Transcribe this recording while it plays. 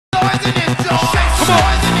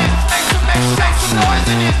more.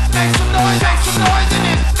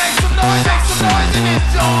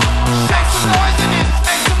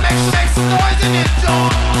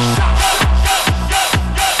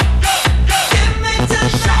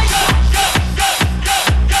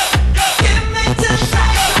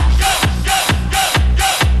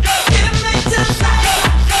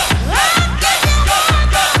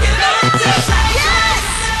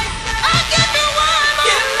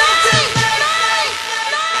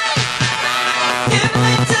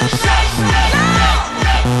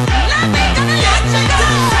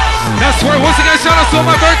 Once again, shout out to all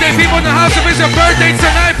my birthday people in the house. If it's your birthday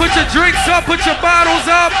tonight, put your drinks up, put your bottles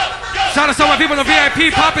up. Shout out to all my people in the VIP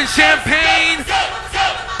popping champagne.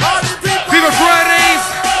 Fever Fridays.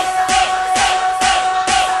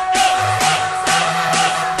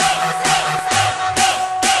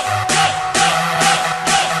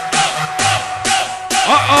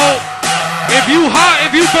 Uh-oh. If you hot,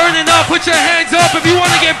 if you burning up, put your hands up. If you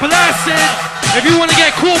want to get blasted, if you want to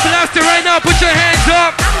get cool blasted right now, put your hands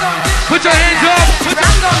up. Put your hands up. I'm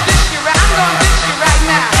gonna dish you right now. I'm gonna dish you right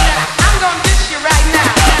now. I'm gonna dish you right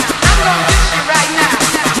now.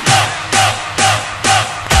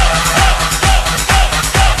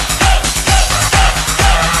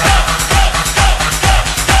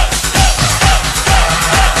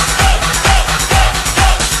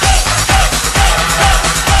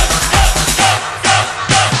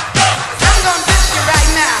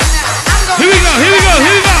 Here we go.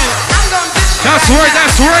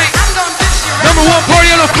 That's right. Number one party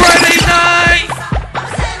on a Friday night.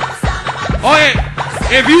 Oh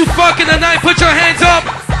yeah. If you fucking tonight, put your hands up.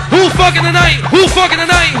 Who fucking tonight? Who fucking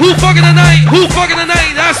tonight? Who fucking tonight? Who fucking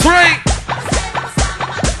tonight? That's right.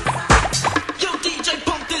 Yo, DJ,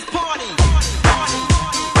 pump this party.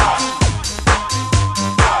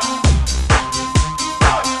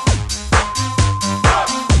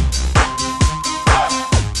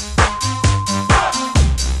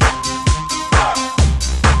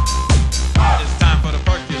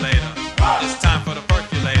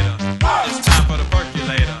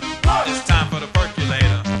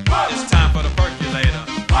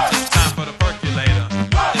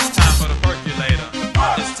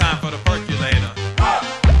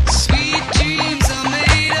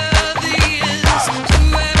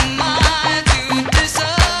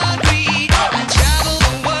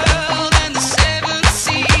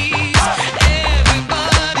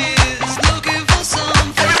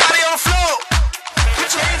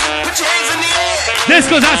 This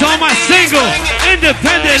goes out to all my single,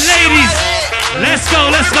 independent ladies. Let's go,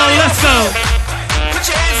 let's go, let's go. Put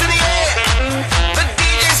your hands in the air. The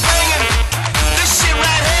DJ's banging. This shit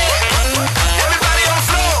right here. Everybody on the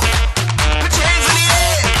floor. Put your hands in the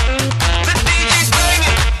air. The DJ's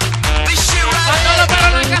banging. This shit right here.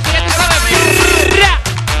 Everybody on the floor.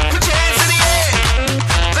 Put your hands in the air.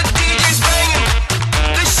 The DJ's banging.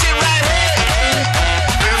 This shit right here.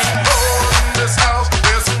 There's some hoes in this house.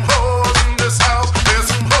 There's some hoes in this house. There's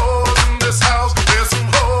some hoes in this house. There's some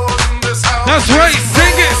hoes in this house. That's right,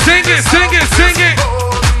 sing it, sing it, sing it, sing it.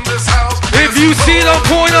 If you see them,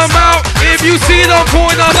 point them out. If you see them,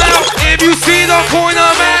 point them out. If you see them, point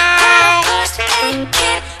them out.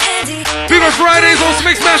 Fever Fridays on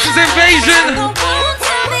Mix Masters Invasion.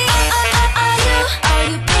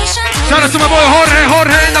 Shout out to my boy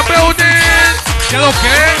Jorge in the building. ¿Qué lo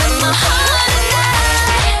que?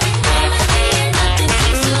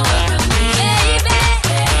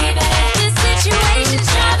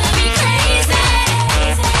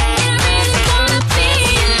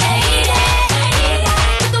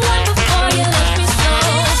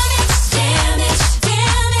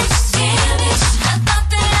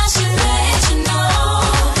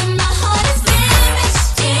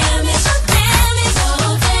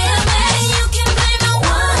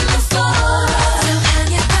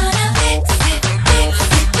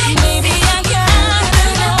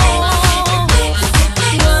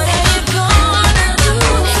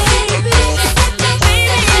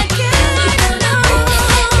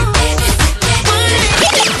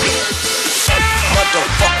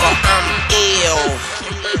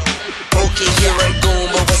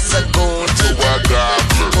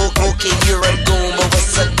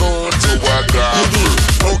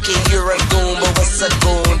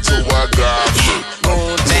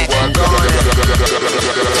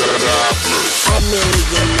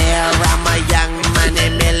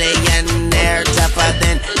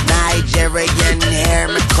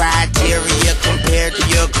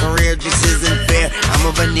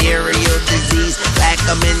 Venereal disease, like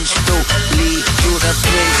a menstrual bleed through the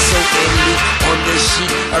pink so elite on the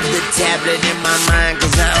sheet of the tablet in my mind.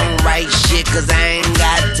 Cause I don't write shit, cause I ain't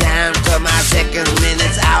got time for my seconds.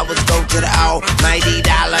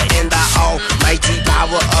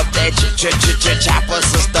 chopper,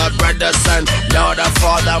 sister, brother, son, daughter,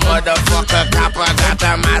 father, motherfucker, copper. Got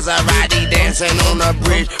the Maserati dancing on the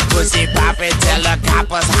bridge, pussy poppin', tell the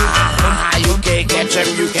coppers, ha ha ha ha. You can't catch them,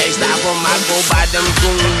 you can't stop them. I go by them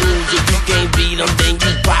goon rules. If you can't beat them, then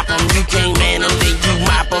you pop them. You can't man them, then you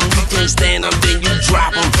mop them. You can't stand them, then you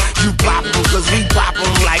drop them. You pop them, cause we pop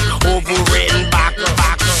them like over red and baka.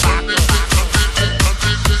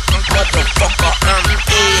 Motherfucker, I'm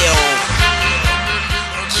ill.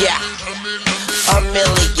 Yeah. A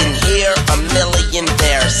million here, a million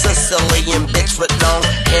there. Sicilian bitch with long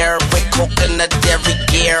hair, with coconut dairy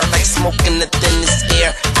gear, like smoking the thinnest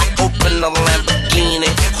air. I open a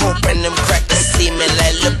Lamborghini, hoping them crackers see me.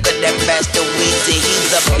 Like, look at that bastard Weezy.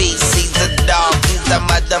 He's a beast, he's a dog, he's a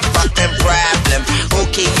motherfucking problem.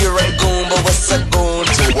 Okay, you're a goon, but what's a goon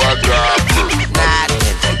to a goblin?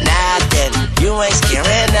 Nothing, you ain't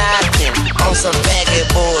scaring nothing. On some baggy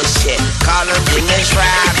bullshit, call them demons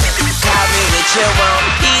robbing. Call me with your own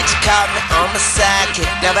peach, call me on my sidekick.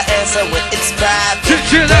 Never answer with it's private.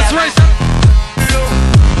 Yeah, that's right.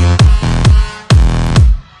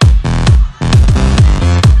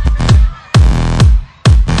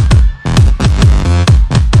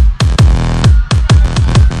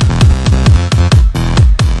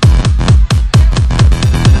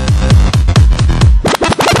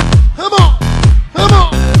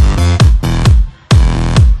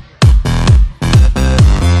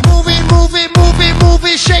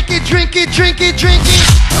 Drink it,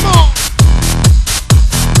 come on.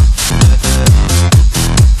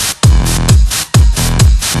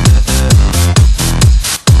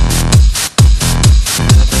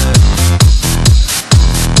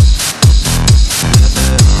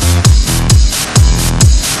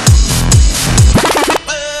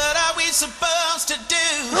 What are we supposed to do?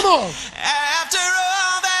 Come on. After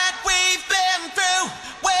all that we've been through,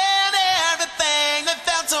 when everything that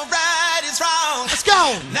felt so right is wrong. Let's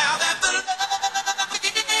go. Now that the love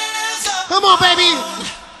is over, Come on, baby.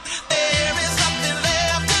 there is nothing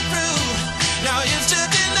left to prove. No use to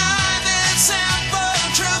deny this simple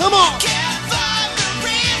truth. Come on. Can't find the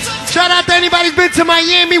reason to Shout out to anybody who's been to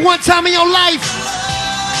Miami one time in your life.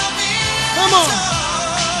 love me. Come on.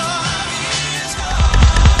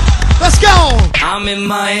 Let's go. I'm in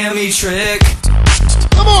Miami, trick.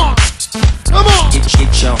 Come on. Come on. Get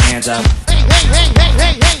your hands up. Hey, hey, hey, hey,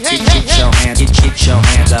 hey, hey, hey, hey, Get your hey. hands. Get your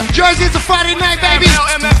hands up. Jersey's a Friday night, baby.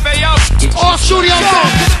 Get All studio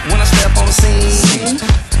songs. When I step on the scene,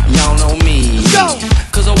 y'all know me. Go.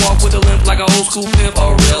 Cause I walk with a limp like an old school pimp,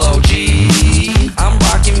 a real OG. I'm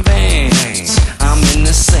rocking Vans, I'm in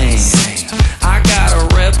the sand. I got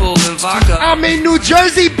a Red Bull and vodka. I'm in New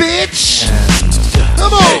Jersey, bitch.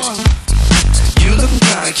 Come on. You look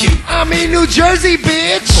kinda cute. I'm in New Jersey,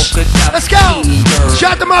 bitch. Polka dot Let's go. bikini girl.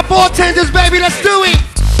 Shout to my bartenders, baby. Let's do it.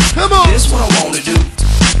 Come on. This what I wanna do.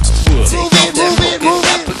 Take Move off it, that move it, polka move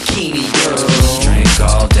dot it. bikini girl. Drink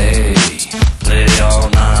all day, play all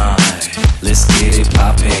night. Let's get it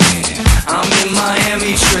poppin'. I'm in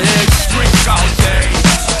Miami, trick. Drink all day,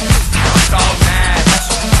 drink all night.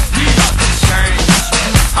 We got this change.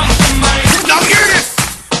 I'm from Miami. Now hear this.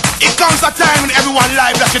 It comes a time in everyone's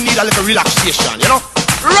life that you need a little relaxation, you know?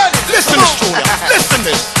 Ready? Listen to this, Julia. Listen to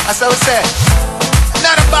this. That's what I said.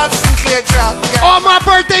 Not a Bob Sinclair drop. All my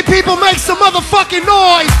birthday people, make some motherfucking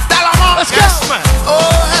noise. Let's go. Yes,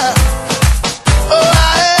 man.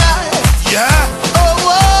 Yeah.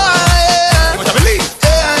 What I believe.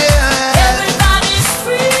 Everybody's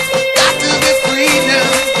free. Got to be free now.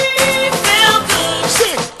 Feel good.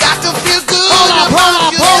 Sing. Got to feel good. Hold up, hold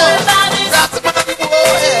up, hold up. Everybody's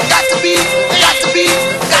Got to be free.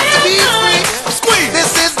 Squeeze.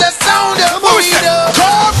 This is the sound of What we say? freedom.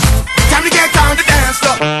 Come. Time to get down to dance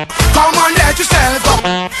floor. Come on, let yourself go.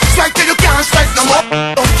 Strike till you can't strike no more.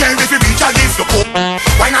 Don't care if you reach or leave your poor.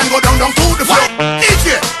 Wine and go down to the floor.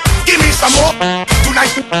 DJ, give me some more.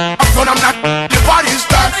 Tonight, I'm not.